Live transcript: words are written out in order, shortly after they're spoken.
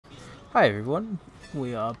Hi everyone,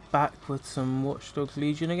 we are back with some Watch Dogs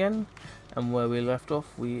Legion again, and where we left off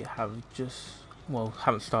we have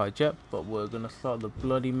haven't started yet, but we're going to start the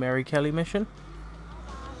Bloody Mary Kelly mission.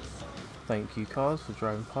 Thank you cars for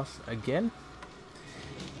driving past again.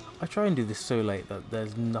 I try and do this so late that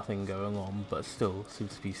there's nothing going on, but still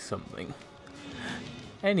seems to be something.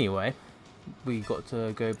 Anyway, we got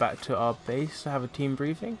to go back to our base to have a team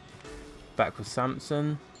briefing. Back with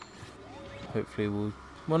Samson. Hopefully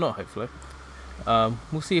not hopefully.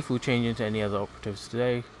 We'll see if we'll change into any other operatives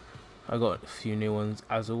today. I got a few new ones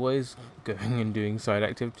as always, going and doing side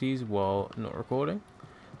activities while not recording.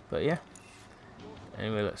 But yeah.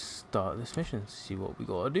 Anyway, let's start this mission, see what we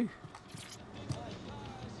gotta do.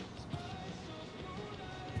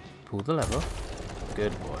 Pull the lever.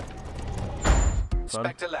 Good boy.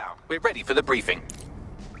 Inspector Lau, we're ready for the briefing.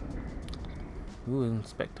 Ooh,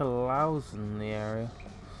 Inspector Lau's in the area.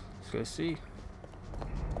 Let's go see.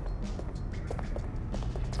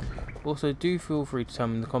 Also, do feel free to tell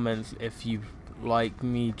me in the comments if you like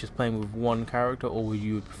me just playing with one character, or would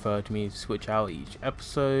you prefer me to switch out each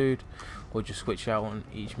episode, or just switch out on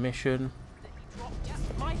each mission.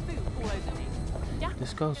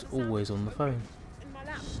 This girl's always on the phone. In my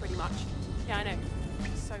lap, pretty much. Yeah, I know.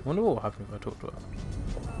 So I wonder what would happen if I talk to her.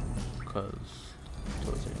 Because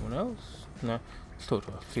talk to anyone else? No, let's talk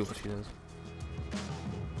to her. See what she does.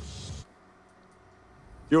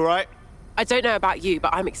 You alright? I don't know about you,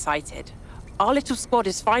 but I'm excited. Our little squad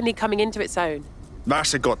is finally coming into its own.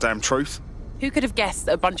 That's the goddamn truth. Who could have guessed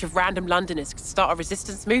that a bunch of random Londoners could start a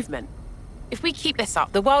resistance movement? If we keep this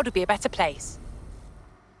up, the world will be a better place.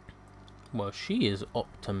 Well, she is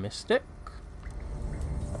optimistic.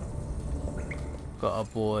 Got a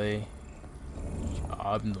boy.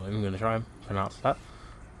 I'm not even going to try and pronounce that.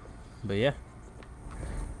 But yeah.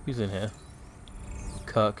 Who's in here?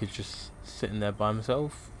 Kirk is just sitting there by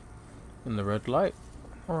himself in the red light.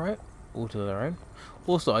 Alright. All to their own.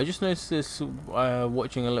 Also, I just noticed this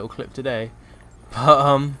watching a little clip today.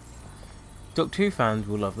 But, Doctor Who fans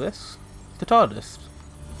will love this. The TARDIS.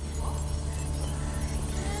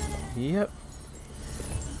 Yep.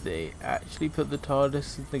 They actually put the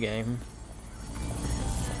TARDIS in the game.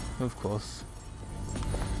 Of course.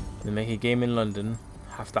 They make a game in London.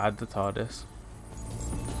 Have to add the TARDIS.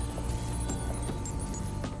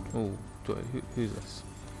 Oh, who's this?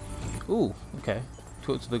 Ooh, okay.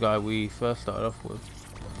 Talk to the guy we first started off with.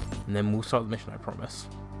 And then we'll start the mission, I promise.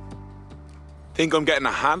 Think I'm getting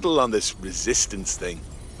a handle on this resistance thing.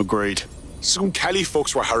 Agreed. Some Kelly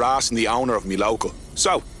fucks were harassing the owner of me local.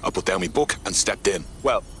 So, I put down my book and stepped in.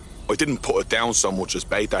 Well, I didn't put it down so much as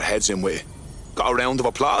bait their heads in with it. Got a round of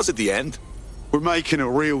applause at the end. We're making a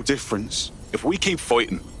real difference. If we keep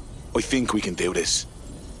fighting, I think we can do this.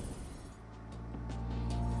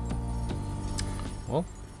 Well,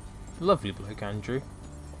 lovely bloke, Andrew.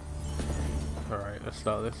 Alright, let's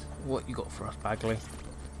start this. What you got for us, Bagley?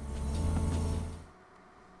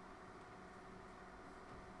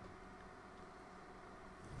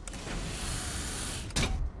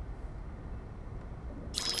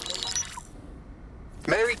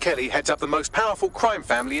 Mary Kelly heads up the most powerful crime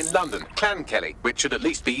family in London, Clan Kelly, which should at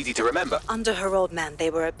least be easy to remember. Under her old man, they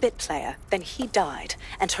were a bit player. Then he died,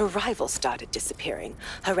 and her rivals started disappearing.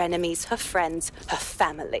 Her enemies, her friends, her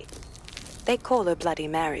family. They call her Bloody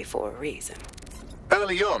Mary for a reason.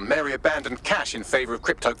 Early on, Mary abandoned cash in favor of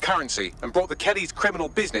cryptocurrency and brought the Kellys' criminal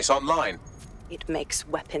business online. It makes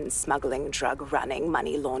weapons smuggling, drug running,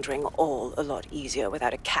 money laundering all a lot easier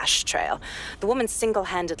without a cash trail. The woman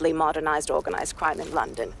single-handedly modernized organized crime in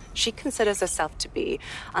London. She considers herself to be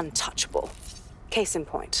untouchable. Case in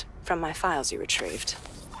point, from my files you retrieved.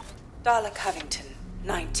 Darla Covington,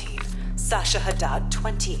 19. Sasha Haddad,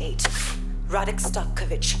 28. Radek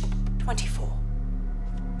Starkovich, 24.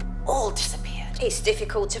 All disappeared. It's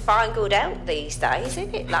difficult to find good help these days,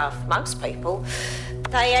 isn't it, love? Most people,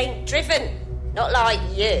 they ain't driven. Not like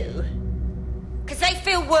you. Because they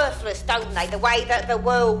feel worthless, don't they? The way that the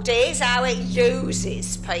world is, how it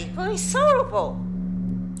uses people. It's horrible.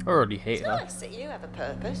 I already hate It's her. nice that you have a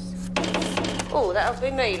purpose. Oh, that'll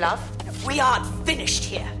be me, love. We aren't finished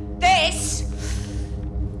here. This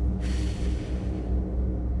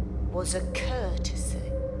was a courtesy.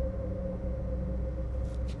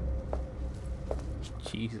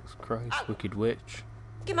 Jesus Christ, wicked witch.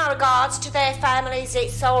 Give my regards to their families.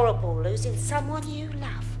 It's horrible losing someone you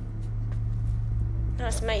love.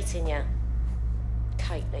 Nice meeting you,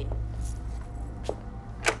 Caitlin.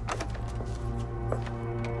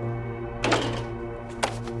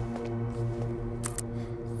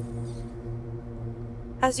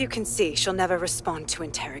 As you can see, she'll never respond to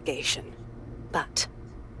interrogation. But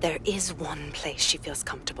There is one place she feels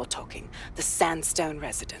comfortable talking. The Sandstone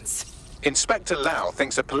residence. Inspector Lau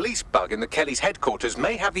thinks a police bug in the Kellys' headquarters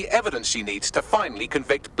may have the evidence she needs to finally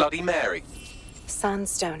convict Bloody Mary.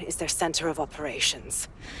 Sandstone is their center of operations.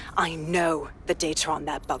 I know the data on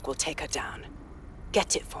that bug will take her down.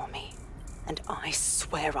 Get it for me, and I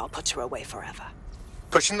swear I'll put her away forever.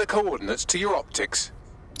 Pushing the coordinates to your optics.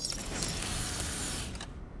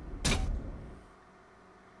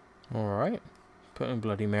 Alright. Putting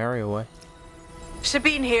Bloody Mary away.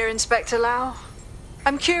 Sabine here, Inspector Lau.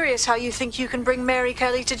 I'm curious how you think you can bring Mary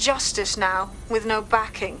Kelly to justice now, with no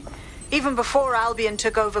backing. Even before Albion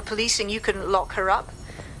took over policing, you couldn't lock her up.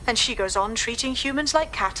 And she goes on treating humans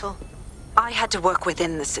like cattle. I had to work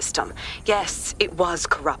within the system. Yes, it was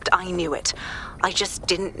corrupt. I knew it. I just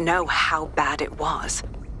didn't know how bad it was.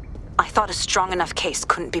 I thought a strong enough case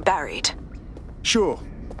couldn't be buried. Sure,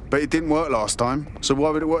 but it didn't work last time, so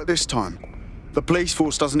why would it work this time? The police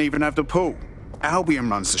force doesn't even have the pull. Albion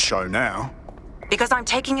runs the show now. Because I'm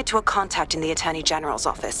taking it to a contact in the Attorney General's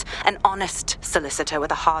office, an honest solicitor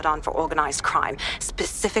with a hard-on for organized crime,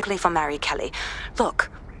 specifically for Mary Kelly. Look,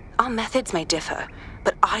 our methods may differ,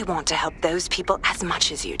 but I want to help those people as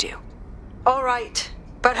much as you do. All right.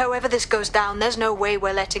 But however this goes down, there's no way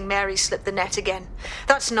we're letting Mary slip the net again.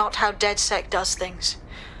 That's not how DedSec does things.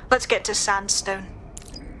 Let's get to Sandstone.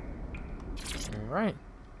 Alright.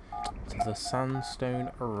 To the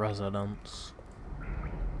Sandstone residence.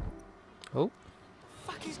 Oh.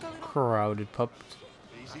 Crowded pub.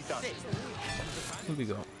 What have we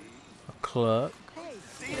got? A clerk.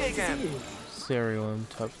 Serial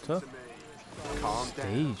interpreter.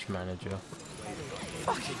 Stage manager.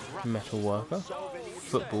 Metal worker.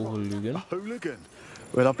 Football hooligan. Hooligan?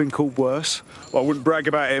 Well, I've been called worse. Well, I wouldn't brag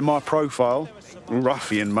about it in my profile.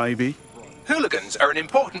 Ruffian, maybe. Hooligans are an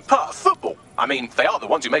important part of football. I mean, they are the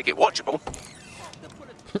ones who make it watchable.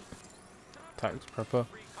 Tax prepper.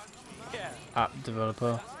 App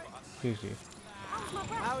developer. Who's you?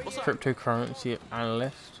 Cryptocurrency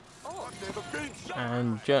analyst.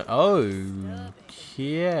 And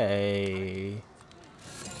okay.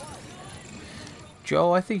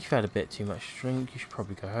 Joel, I think you've had a bit too much drink. You should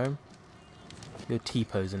probably go home. You're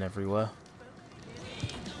T-posing everywhere.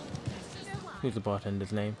 Who's the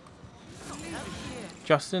bartender's name?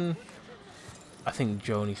 Justin? I think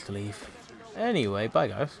Joel needs to leave. Anyway, bye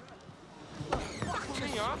guys.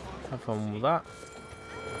 Have fun with that.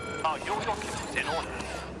 Are your documents in order?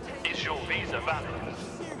 Is your visa valid?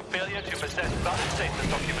 Failure to possess valid status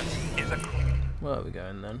documents is a... Where are we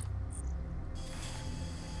going then?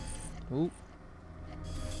 Ooh.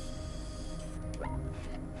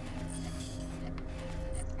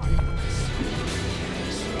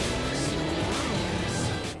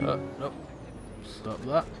 Nope. Stop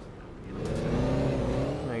that.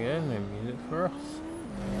 There you go, no music for us.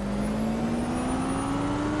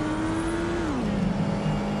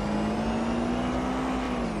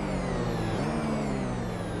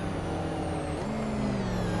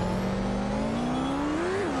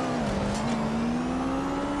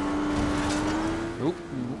 Oh.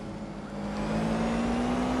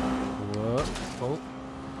 What? Oh.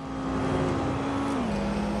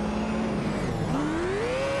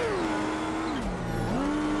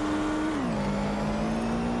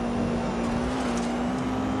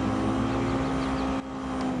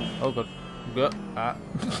 Oh god.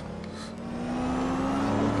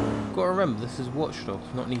 Gotta remember, this is Watch Dogs,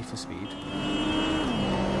 not Need for Speed.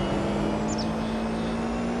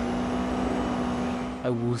 I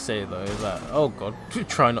will say though that, oh god,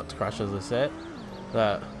 try not to crash as I said,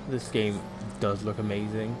 that this game does look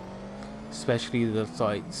amazing. Especially the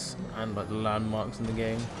sites and like the landmarks in the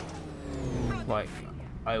game. Like,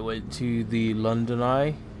 I went to the London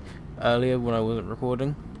Eye earlier when I wasn't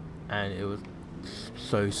recording, and it was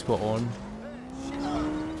so spot on.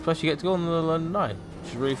 Plus you get to go on the London Eye,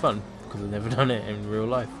 which is really fun, because I've never done it in real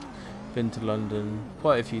life. Been to London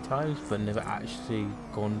quite a few times, but never actually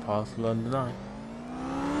gone past the London Eye.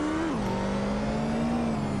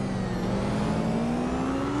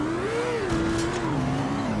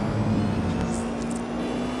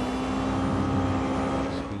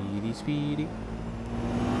 Speedy.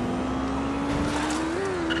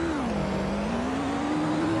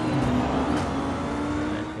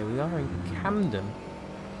 And here we are in Camden.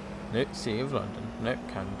 Nope, City of London. Nope,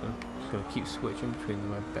 Camden. Just gonna keep switching between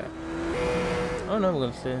them, I bet. Oh no, we're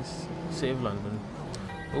gonna stay in City of London.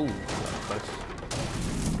 Oh, that was close.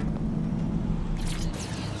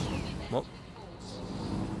 Well,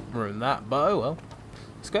 ruined that, but oh well.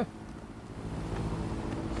 Let's go.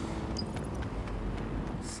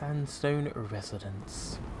 Sandstone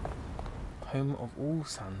residence. Home of all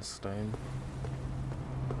sandstone.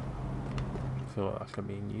 feel like that could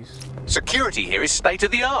be in use. Security here is state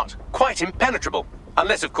of the art. Quite impenetrable.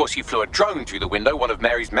 Unless, of course, you flew a drone through the window one of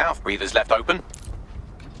Mary's mouth breathers left open.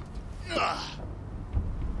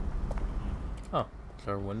 Oh, is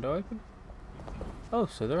there a window open? Oh,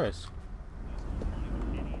 so there is.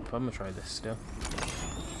 I'm gonna try this still.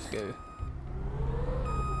 Let's go.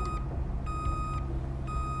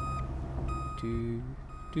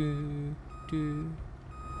 Can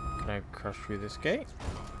I crash through this gate?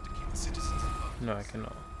 No, I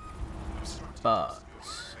cannot. But do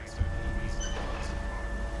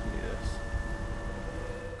this.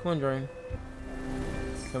 Come on, drone.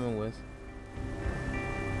 Coming with.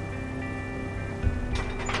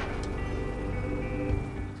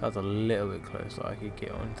 That's a little bit closer. I could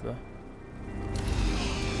get onto there.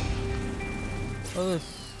 Oh,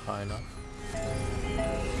 that's high enough.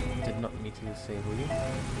 Did not mean to disable you.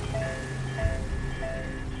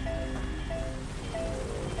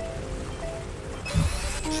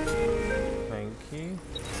 Thank you.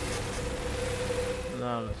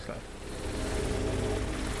 Now let's go.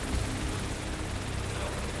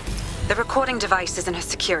 The recording device is in her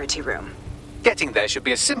security room. Getting there should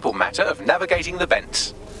be a simple matter of navigating the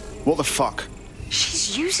vents. What the fuck?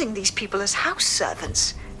 She's using these people as house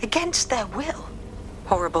servants, against their will.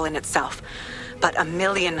 Horrible in itself, but a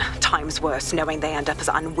million times worse knowing they end up as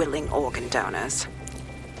unwilling organ donors.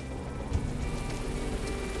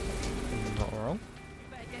 Not wrong. You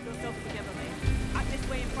better get yourself together, mate. I'm this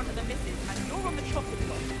way in front of the missus, and you're on the chopping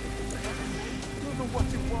block. I don't know what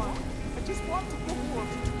you want. I just want to go home.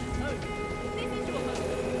 No, this is your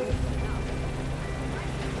home.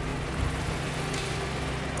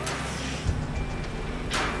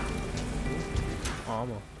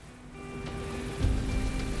 Armor.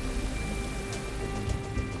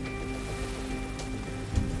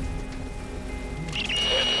 You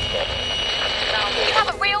have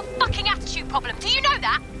a real fucking attitude problem. Do you know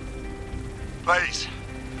that? Please,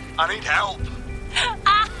 I need help.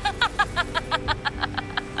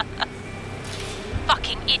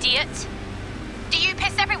 Fucking idiot. Do you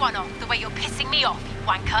piss everyone off the way you're pissing me off, you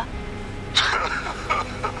wanker?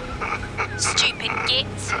 Stupid git.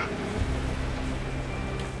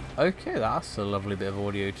 Okay, that's a lovely bit of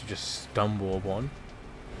audio to just stumble upon.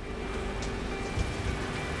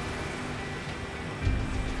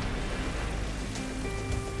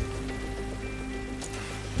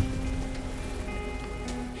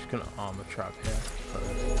 Just gonna armor trap here,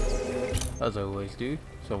 as I always do,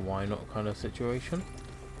 so why not kind of situation.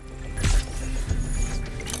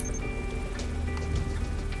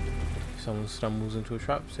 If someone stumbles into a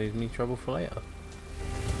trap, saves me trouble for later.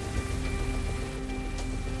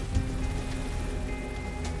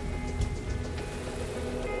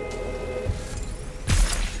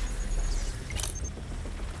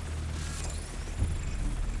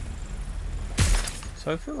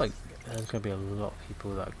 So I feel like there's going to be a lot of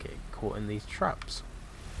people that get caught in these traps,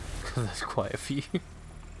 because there's quite a few.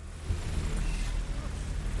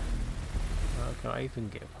 Can I even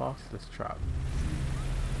get past this trap?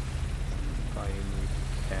 I move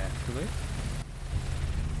carefully.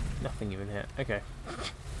 Nothing even hit. Okay.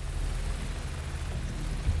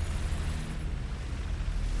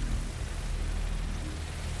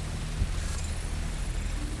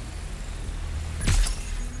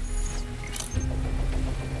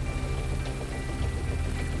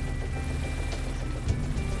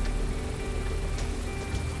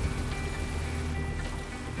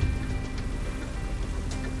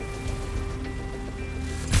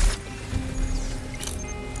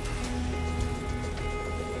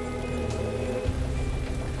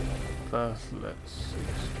 First, let's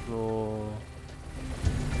explore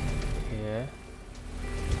here.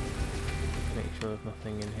 Make sure there's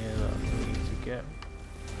nothing in here that I need to get.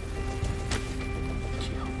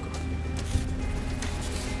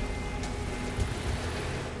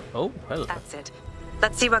 Oh, hello. That's it.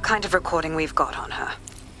 Let's see what kind of recording we've got on her.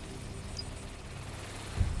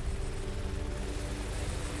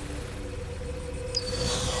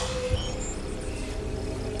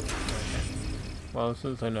 Well,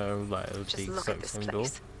 since I know like it was the exact same door.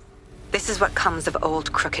 This is what comes of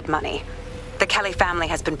old crooked money. The Kelly family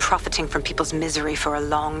has been profiting from people's misery for a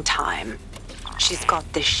long time. She's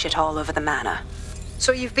got this shit all over the manor.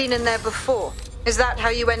 So you've been in there before? Is that how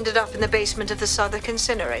you ended up in the basement of the Southwark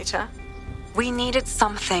incinerator? We needed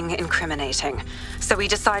something incriminating, so we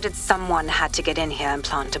decided someone had to get in here and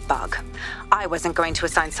plant a bug. I wasn't going to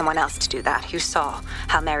assign someone else to do that. You saw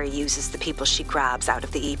how Mary uses the people she grabs out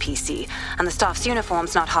of the EPC, and the staff's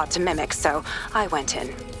uniform's not hard to mimic, so I went in.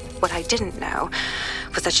 What I didn't know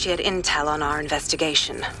was that she had intel on our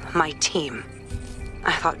investigation, my team.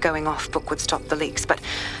 I thought going off book would stop the leaks, but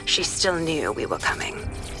she still knew we were coming.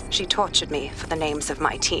 She tortured me for the names of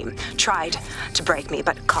my team, tried to break me,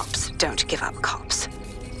 but cops don't give up cops.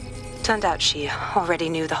 Turned out she already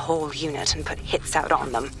knew the whole unit and put hits out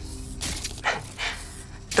on them.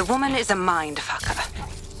 The woman is a mind fucker.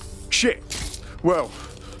 Shit. Well,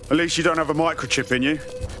 at least you don't have a microchip in you.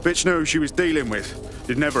 Bitch knew who she was dealing with.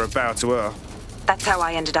 You'd never have bowed to her. That's how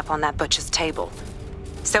I ended up on that butcher's table.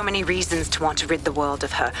 So many reasons to want to rid the world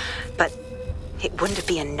of her, but it wouldn't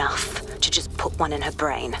be enough to just put one in her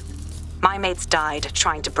brain. My mates died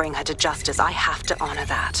trying to bring her to justice. I have to honor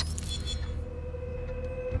that.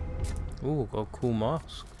 Ooh, got a cool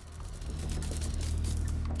mask.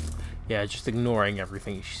 Yeah, just ignoring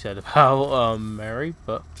everything she said about Mary,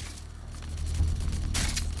 but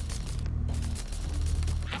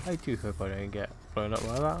I do hope I don't get blown up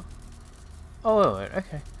by that. Oh wait,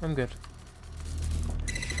 okay, I'm good.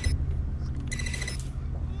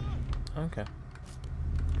 Okay.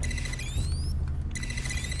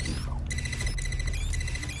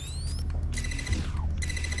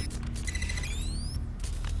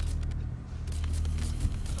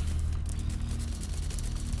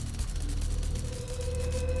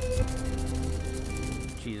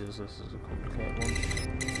 Jesus, this is a complicated one.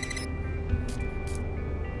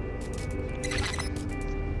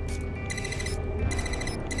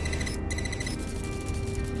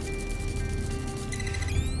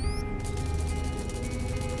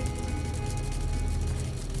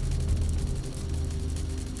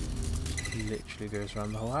 Literally goes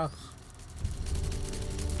around the whole house.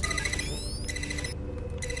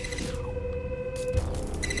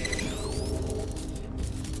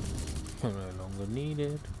 No longer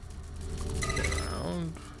needed. Get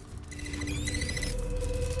around.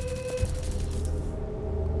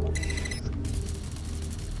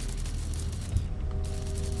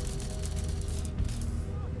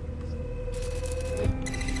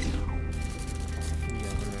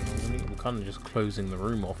 We're kind of just closing the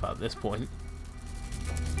room off at this point.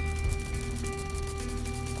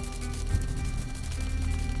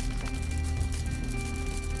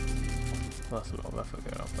 That's a lot of effort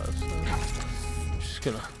going up there, so I'm just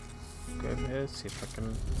gonna go over here, see if I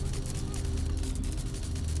can.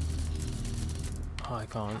 Oh, I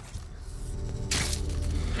can't.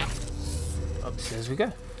 Upstairs we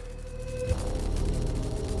go.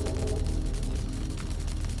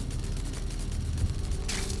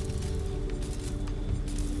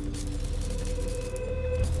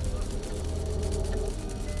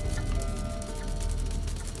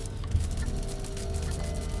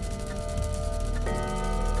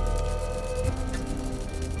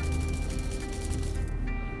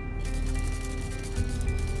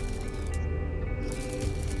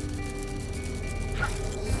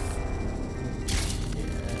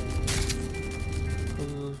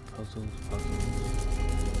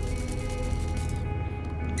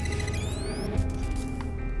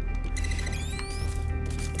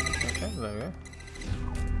 There we go.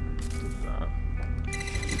 Do that.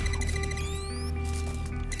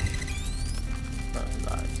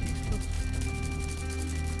 That's useless.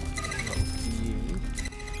 Not for you.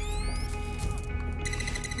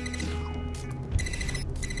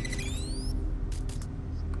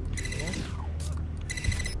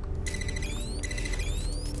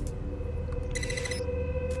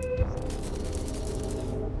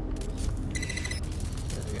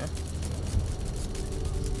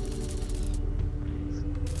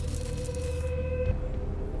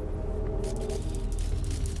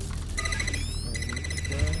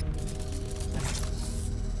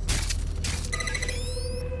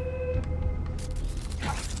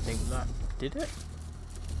 Did it?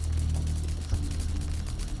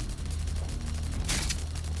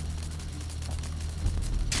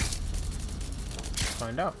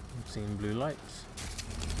 Find out. I'm seeing blue lights.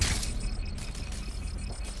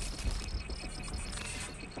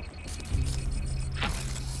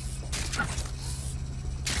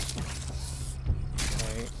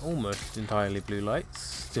 Okay, almost entirely blue lights.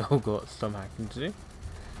 Still got some hacking to do.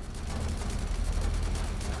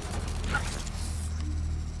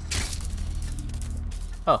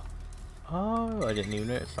 Oh, I didn't even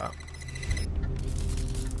notice that.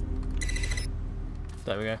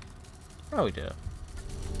 There we go. Oh, we did it.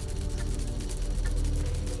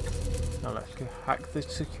 Now let's go hack the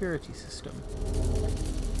security system.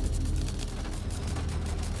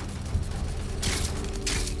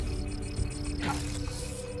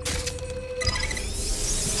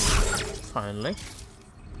 Finally.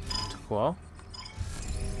 Took a while.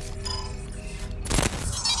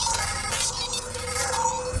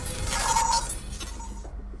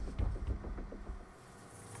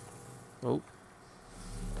 Oh.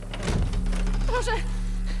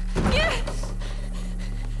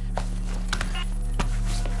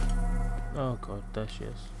 Oh god, there she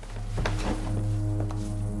is.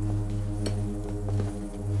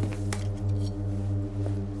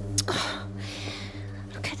 Oh,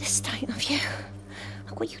 look at the state of you.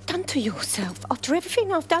 Look what you've done to yourself after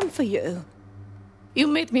everything I've done for you. You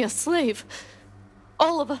made me a slave.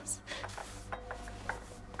 All of us.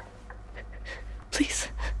 Please,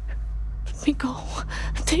 let me go.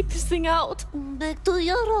 Take this thing out. Back to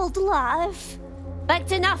your old life. Back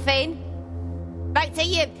to nothing. Back to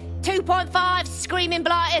you 2.5 screaming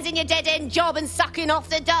blighters in your dead-end job and sucking off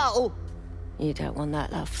the dole. You don't want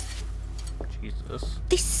that, love. Jesus.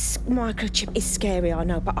 This microchip is scary, I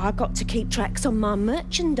know, but I got to keep tracks on my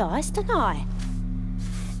merchandise, don't I?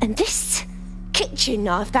 And this kitchen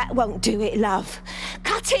knife, that won't do it, love.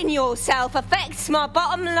 Cutting yourself affects my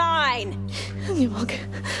bottom line. Look,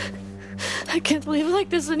 I can't live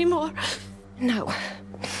like this anymore. No.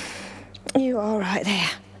 You're all right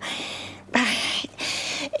there.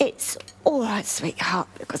 It's all right, sweetheart,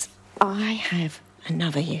 because I have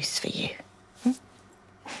another use for you.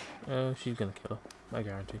 She's gonna kill her. I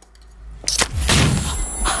guarantee.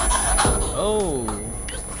 Oh.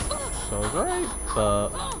 So right, but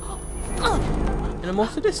in a more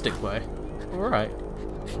sadistic way. Alright.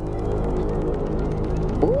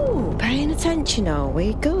 Ooh, paying attention, are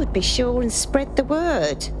we? Good. Be sure and spread the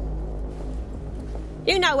word.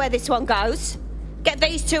 You know where this one goes. Get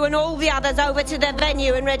these two and all the others over to their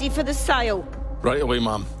venue and ready for the sale. Right away,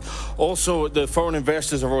 Mom. Also, the foreign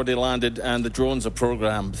investors have already landed and the drones are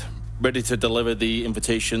programmed, ready to deliver the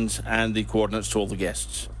invitations and the coordinates to all the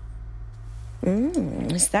guests.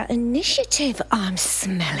 Is that initiative I'm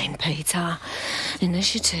smelling, Peter?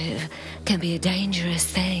 Initiative can be a dangerous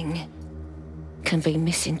thing. Can be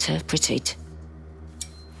misinterpreted.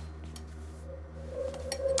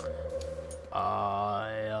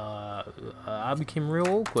 I became real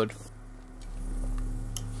awkward.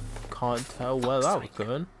 Can't tell where that was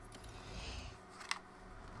going.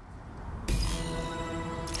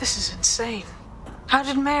 This is insane. How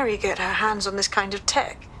did Mary get her hands on this kind of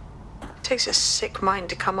tech? It takes a sick mind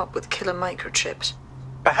to come up with killer microchips.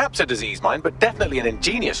 Perhaps a disease mind, but definitely an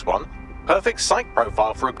ingenious one. Perfect psych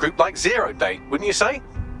profile for a group like Zero Day, wouldn't you say?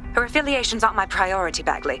 Her affiliations aren't my priority,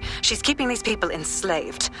 Bagley. She's keeping these people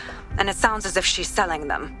enslaved. And it sounds as if she's selling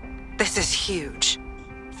them. This is huge.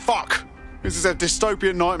 Fuck! This is a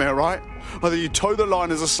dystopian nightmare, right? Either you toe the line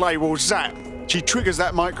as a slave or zap. She triggers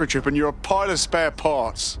that microchip and you're a pile of spare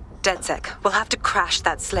parts. DedSec, we'll have to crash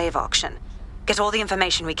that slave auction. Get all the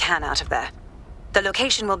information we can out of there. The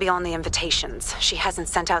location will be on the invitations. She hasn't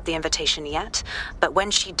sent out the invitation yet, but when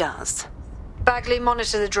she does... Bagley,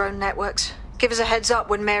 monitor the drone networks. Give us a heads up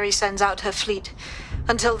when Mary sends out her fleet.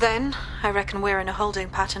 Until then, I reckon we're in a holding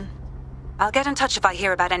pattern. I'll get in touch if I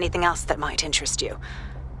hear about anything else that might interest you.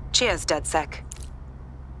 Cheers, DedSec.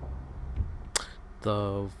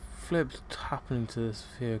 The flip's happening to this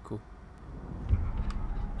vehicle.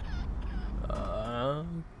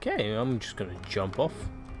 Okay, I'm just gonna jump off.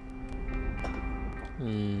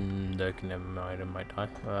 Okay, never mind, I might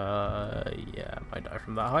die. Yeah, I might die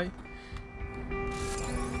from that height.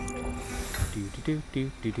 Do.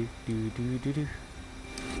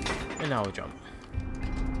 And now I jump.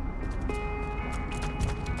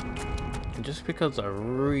 And just because I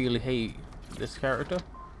really hate this character,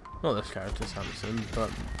 not this character, Samson, but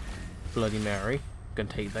Bloody Mary, I'm gonna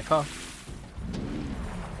take their car.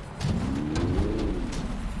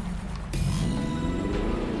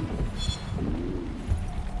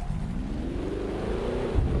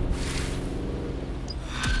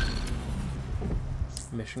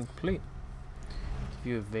 Mission complete.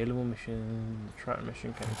 View available mission. The track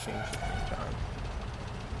mission can change at any time.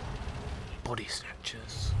 Body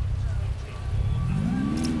snatchers.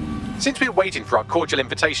 Since we're waiting for our cordial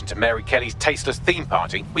invitation to Mary Kelly's tasteless theme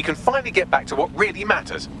party, we can finally get back to what really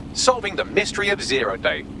matters, solving the mystery of Zero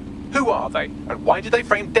Day. Who are they, and why did they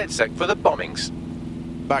frame DedSec for the bombings?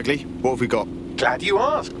 Bagley, what have we got? Glad you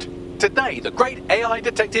asked. Today, the great AI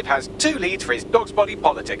detective has 2 leads for his dog's body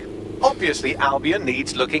politic. Obviously, Albion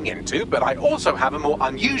needs looking into, but I also have a more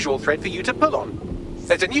unusual thread for you to pull on.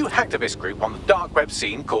 There's a new hacktivist group on the dark web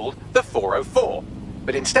scene called the 404.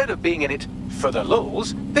 But instead of being in it for the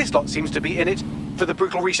lulz, this lot seems to be in it for the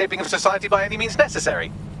brutal reshaping of society by any means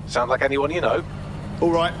necessary. Sound like anyone you know? All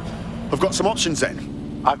right, I've got some options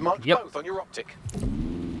then. I've marked both on your optic.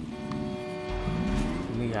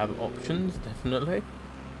 We have options, definitely.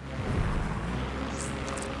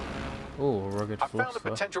 Oh, rugged I found a philosopher.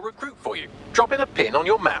 potential recruit for you. Drop in a pin on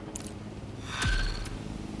your map.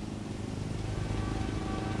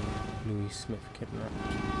 Louis Smith kidnapped.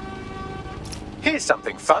 Here's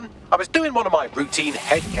something fun. I was doing one of my routine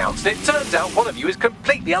head counts, and it turns out one of you is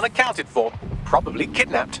completely unaccounted for. Probably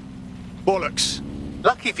kidnapped. Bollocks.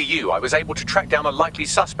 Lucky for you, I was able to track down a likely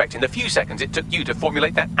suspect in the few seconds it took you to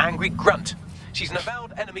formulate that angry grunt. She's an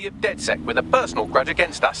avowed enemy of DedSec with a personal grudge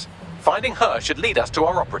against us. Finding her should lead us to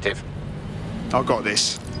our operative. I got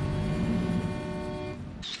this.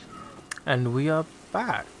 And we are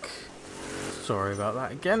back. Sorry about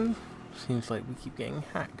that again. Seems like we keep getting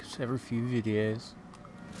hacked every few videos.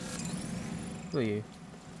 Who are you?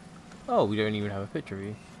 Oh, we don't even have a picture of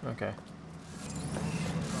you. Okay.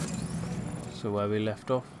 So where we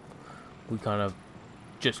left off, we kind of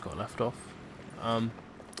just got left off.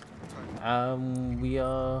 We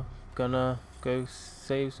are gonna go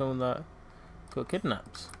save someone that got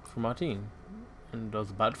kidnapped from our team, and I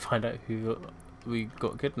was about to find out who we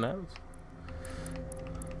got kidnapped.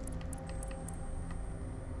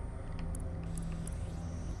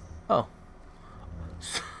 Oh.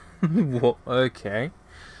 What? Okay.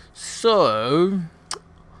 So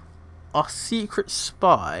our secret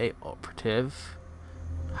spy operative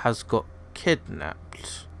has got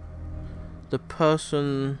kidnapped. The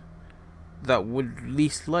person that would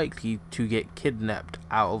least likely to get kidnapped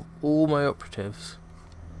out of all my operatives,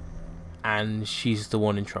 and she's the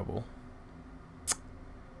one in trouble.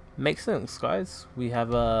 Makes sense, guys. We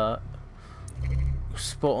have a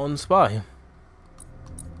spot on spy.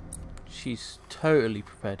 She's totally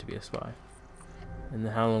prepared to be a spy. And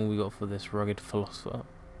then how long we got for this rugged philosopher?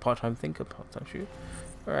 Part-time thinker, part-time shooter.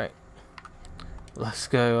 Alright. Let's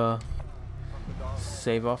go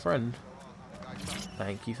save our friend.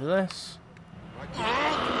 Thank you for this.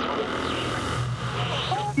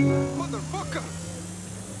 Motherfucker!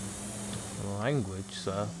 Language,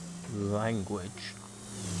 sir. Language.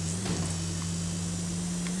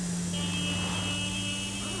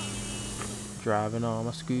 Driving on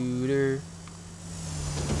my scooter.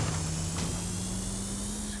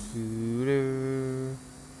 Scooter.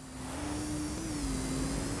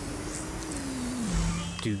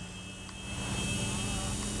 Do.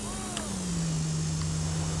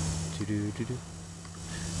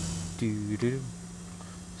 Do.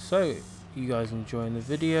 So, you guys enjoying the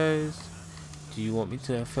videos? Do you want me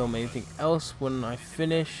to film anything else when I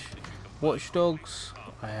finish Watch Dogs?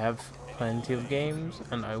 I have plenty of games,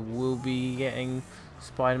 and I will be getting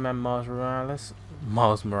Spider-Man Miles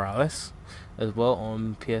Morales as well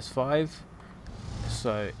on PS5.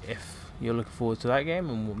 So if you're looking forward to that game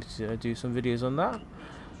and want me to do some videos on that,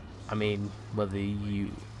 I mean, whether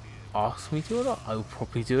you ask me to or not, I will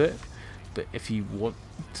probably do it. But if you want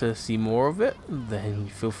to see more of it, then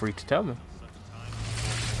feel free to tell me.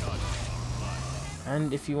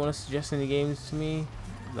 And if you want to suggest any games to me,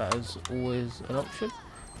 that is always an option,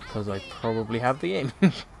 because I probably have the game.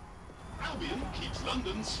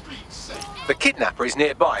 The kidnapper is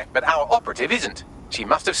nearby, but our operative isn't. She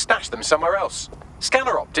must have stashed them somewhere else. Scan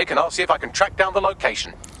her optic and I'll see if I can track down the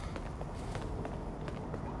location.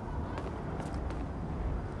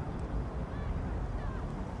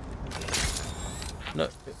 No.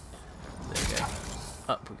 There we go.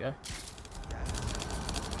 Up we go.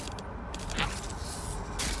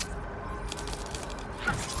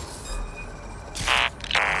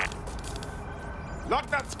 Lock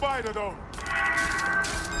that spider, though.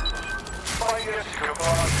 Spiders,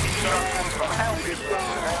 commands, instructions from Albion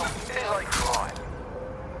personnel is a crime.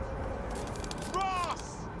 Ross!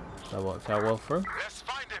 That worked out well for him. Let's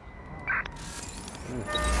find him. Ooh,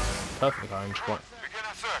 perfect iron spot. Begin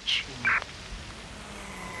a search.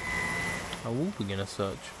 I will begin a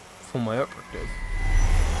search for my operative.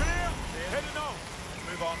 Clear. Heading on.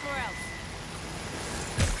 Move on. Where else?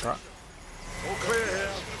 Right. All clear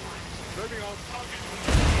here. Moving on.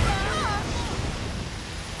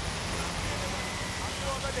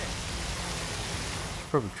 She's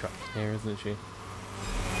probably trapped in here, isn't she?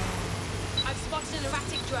 I've spotted an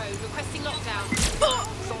erratic drone requesting lockdown.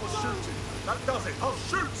 Someone's shooting. That does it. I'll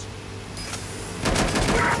shoot.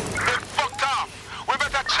 They fucked up. We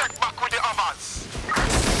better check back with the others.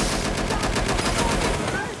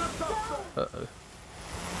 Uh-oh.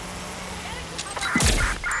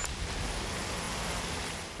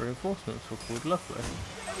 Reinforcements were called lovely.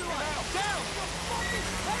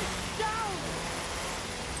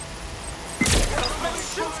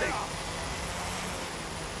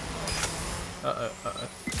 Uh-oh.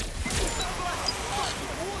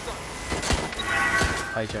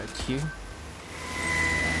 Hijack Q.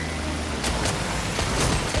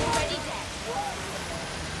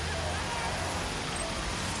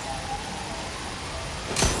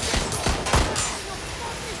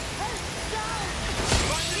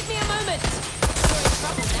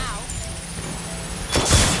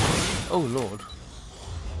 Oh lord.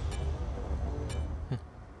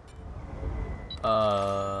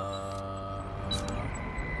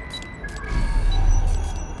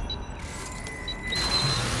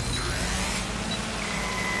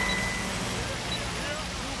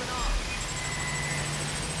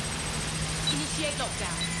 Initiate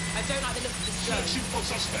lockdown. I don't like the look of this drone. Searching for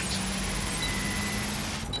suspect.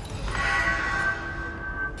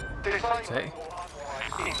 Okay.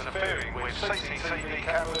 Interfering with CCTV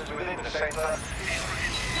cameras within the centre.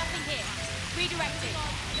 Nothing here. Redirecting.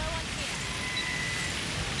 No one here.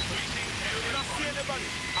 I don't see anybody.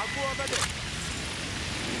 I'm more over there.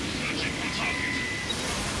 Searching for target.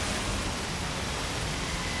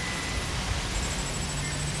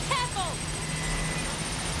 Careful!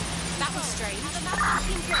 That was strange.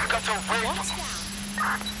 Got to wait. What?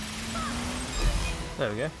 There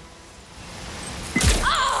we go.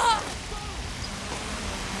 Ah!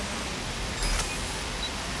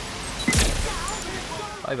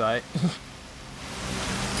 Bye bye.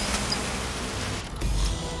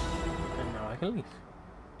 And now I can leave.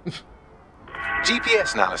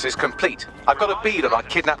 GPS analysis complete. I've got a bead on our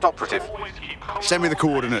kidnapped operative. Send me the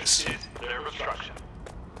coordinates.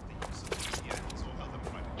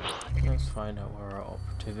 Let's find out where our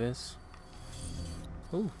operative is.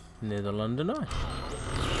 Ooh, near the London Eye.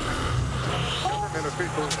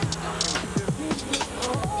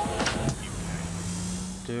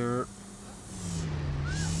 Dirt.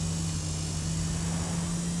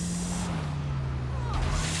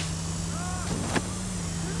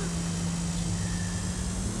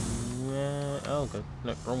 Oh, good.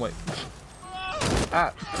 No, wrong way.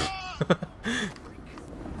 Ah!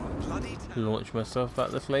 Launched myself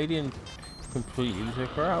at this lady and completely took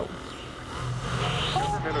her out.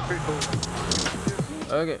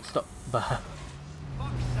 Okay, stop.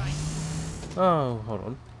 Oh, hold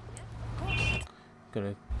on.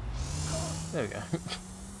 Gonna. There we go.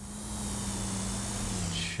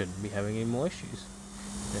 Shouldn't be having any more issues.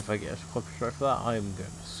 If I get a copyright for that, I'm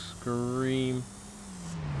gonna scream.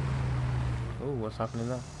 Oh, what's happening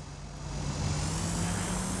there?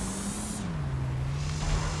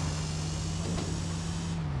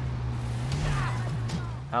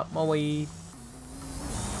 Out my way.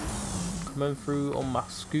 Coming through on my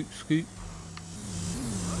scoot.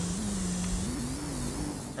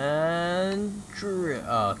 And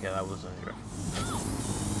oh, okay, that wasn't a drift.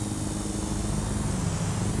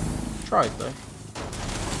 Tried though.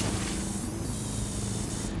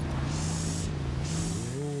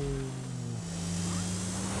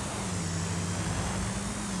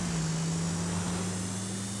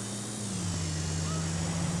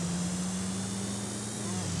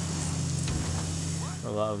 A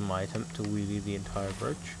lot of my attempt to wheelie the entire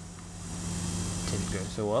bridge didn't go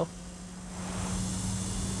so well.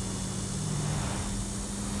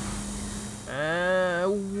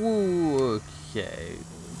 Okay.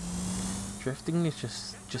 Drifting is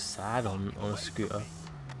just sad on a scooter.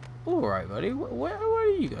 Alright, buddy. Where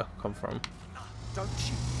do you come from? Don't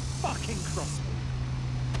you fucking cross me.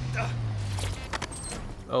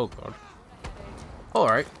 Oh god.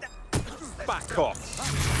 Alright. Back off.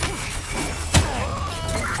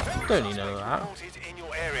 Don't you know that? In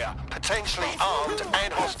your area, potentially armed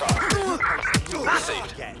and hostile.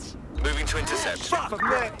 Received. Moving to intercept.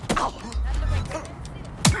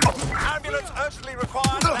 Ambulance urgently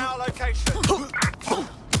required at our location.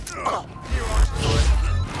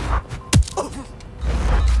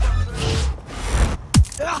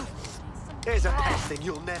 Here's a blessing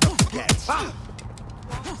you'll never forget.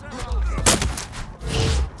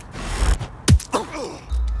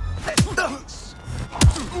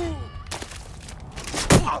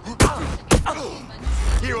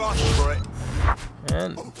 You asked for it.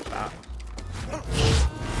 And bap.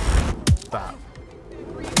 Bap.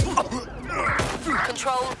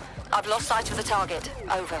 Control, I've lost sight of the target.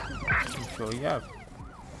 Over. I'm sure you have.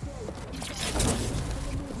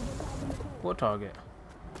 What target?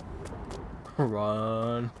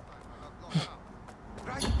 Run.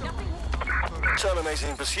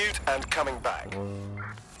 Terminating pursuit and coming back.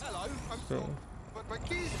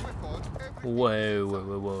 Whoa.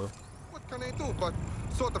 What can I do but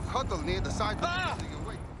sort of huddle near the side of the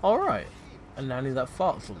away? Alright. And now need that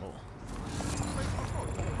farts a little.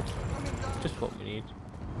 Just what we need.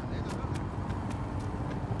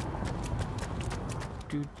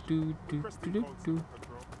 Do.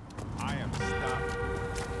 I am stopped.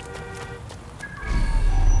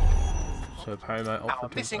 So Paramount Our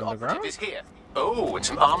operative missing underground. operative is here. Oh, and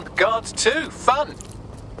some armed guards too. Fun.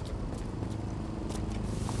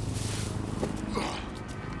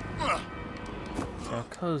 Now,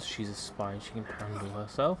 because she's a spy, she can handle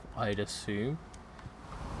herself, I'd assume.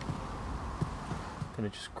 gonna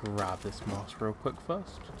just grab this mask real quick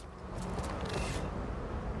first.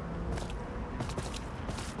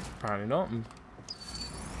 Apparently not.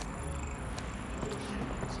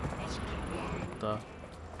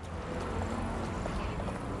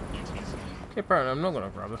 Okay, apparently I'm not gonna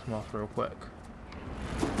grab this mask real quick.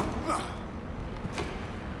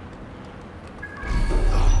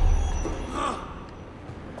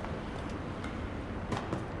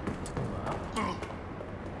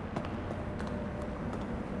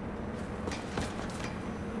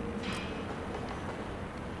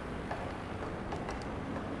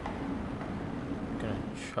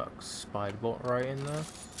 Spiderbot right in there.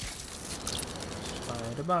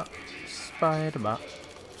 Spiderbot, Spiderbot.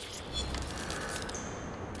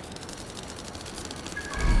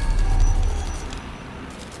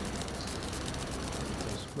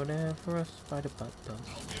 Just whatever a Spiderbot does.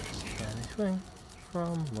 Can he swing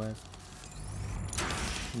from web?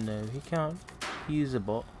 No, he can't. He's a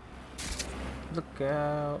bot. Look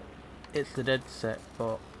out! It's the dead set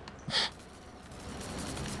bot.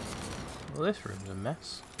 Well, this room's a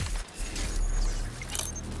mess.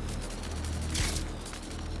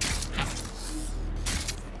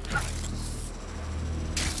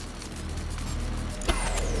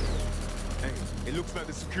 It looks like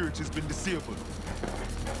the security's been disabled.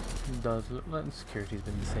 It does look like the security's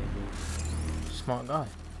been disabled. Smart guy.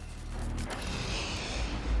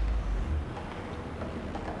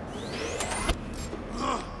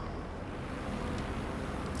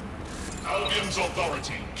 Albion's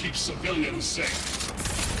authority keeps civilians safe.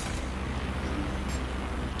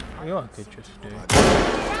 You know what I could just do? Fuck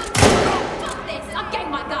this! I'm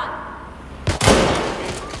getting my gun!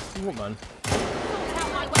 What gun?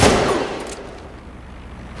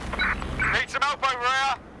 Need some help over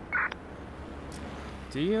here?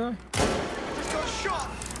 Do you know? Just got shot!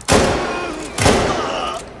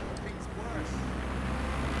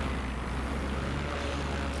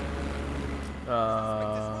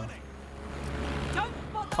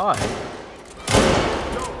 Hi.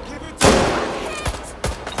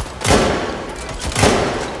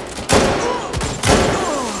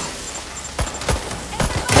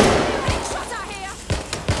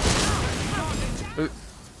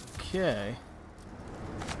 Okay.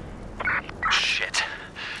 Shit.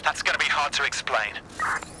 That's gonna be hard to explain.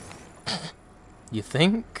 You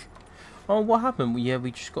think? Oh, what happened? Yeah,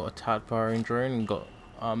 we just got attacked by our own drone and got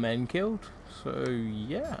our men killed. So,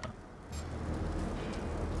 yeah.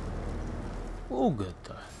 All good,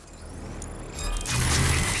 though.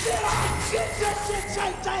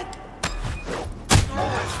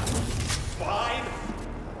 Fine.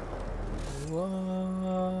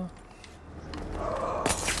 What?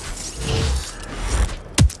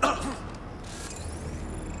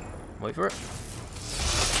 Wait for it.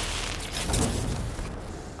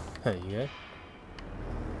 There you go.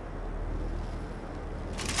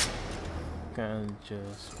 Can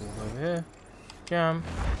just walk over here. Jam.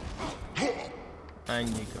 And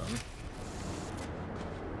you're gone.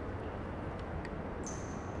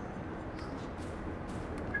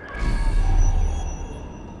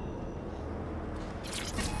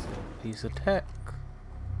 Piece of tech.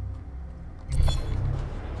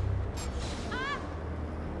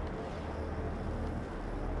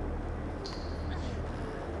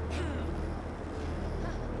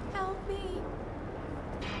 Help me.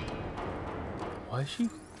 Why is she?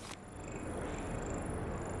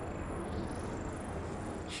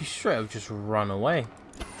 She straight up just run away.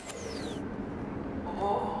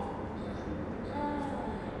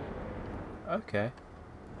 Okay.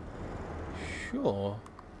 Sure.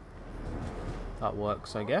 That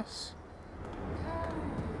works, I guess.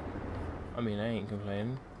 I mean, I ain't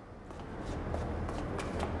complaining.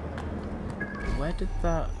 Where did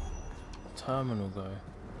that terminal go?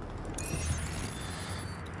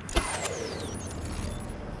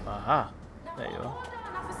 Aha! There you are.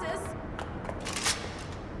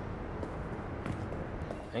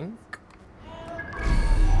 I think.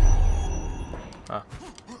 Ah.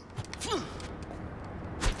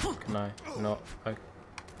 Can I not? Oh.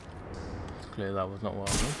 It's clear that was not what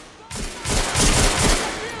I meant.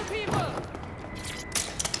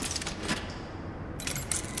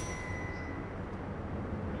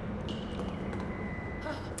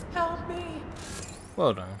 Help me.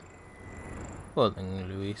 Well done. Well done,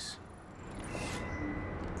 Luis.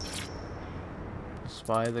 The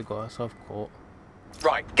spy that got herself caught.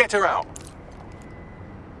 Right, get her out.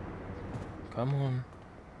 Come on.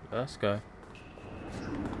 Let's go.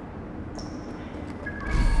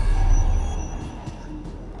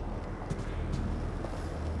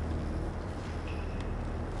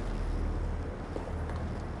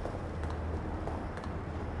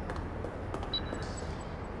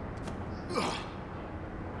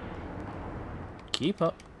 Keep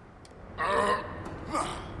up.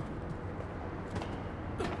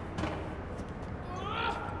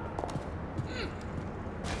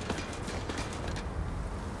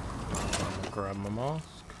 Grab my mask.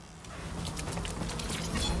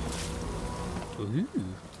 Ooh.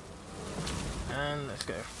 And let's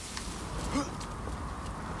go.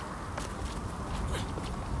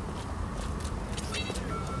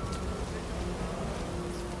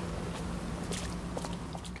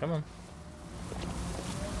 Come on.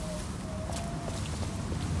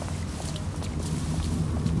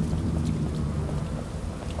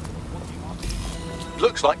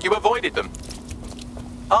 Looks like you avoided them.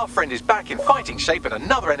 Our friend is back in fighting shape and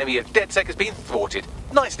another enemy of DedSec has been thwarted.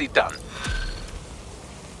 Nicely done.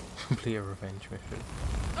 Complete a revenge mission.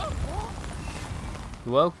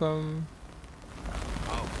 You're welcome.